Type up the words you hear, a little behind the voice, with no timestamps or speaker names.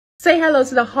Say hello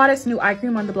to the hottest new eye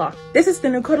cream on the block. This is the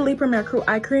new Caudalie Premier Crew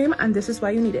Eye Cream, and this is why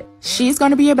you need it. She's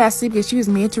gonna be your bestie because she was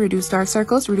made to reduce dark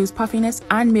circles, reduce puffiness,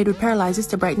 and made with paralyzers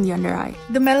to brighten the under eye.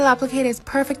 The metal applicator is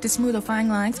perfect to smooth out fine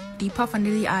lines, depuff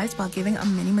under the eyes while giving a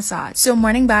mini massage. So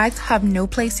morning bags have no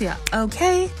place here,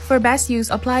 okay? For best use,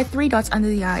 apply 3 dots under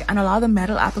the eye and allow the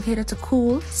metal applicator to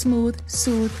cool, smooth,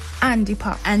 soothe, and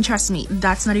depuff. And trust me,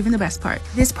 that's not even the best part.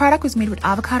 This product was made with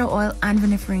avocado oil and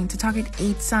vinifrine to target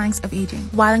 8 signs of aging,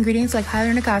 while ingredients like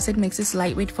hyaluronic acid makes this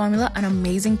lightweight formula an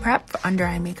amazing prep for under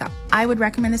eye makeup. I would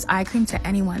recommend this eye cream to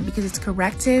anyone because it's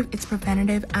corrective, it's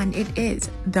preventative, and it is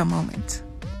the moment.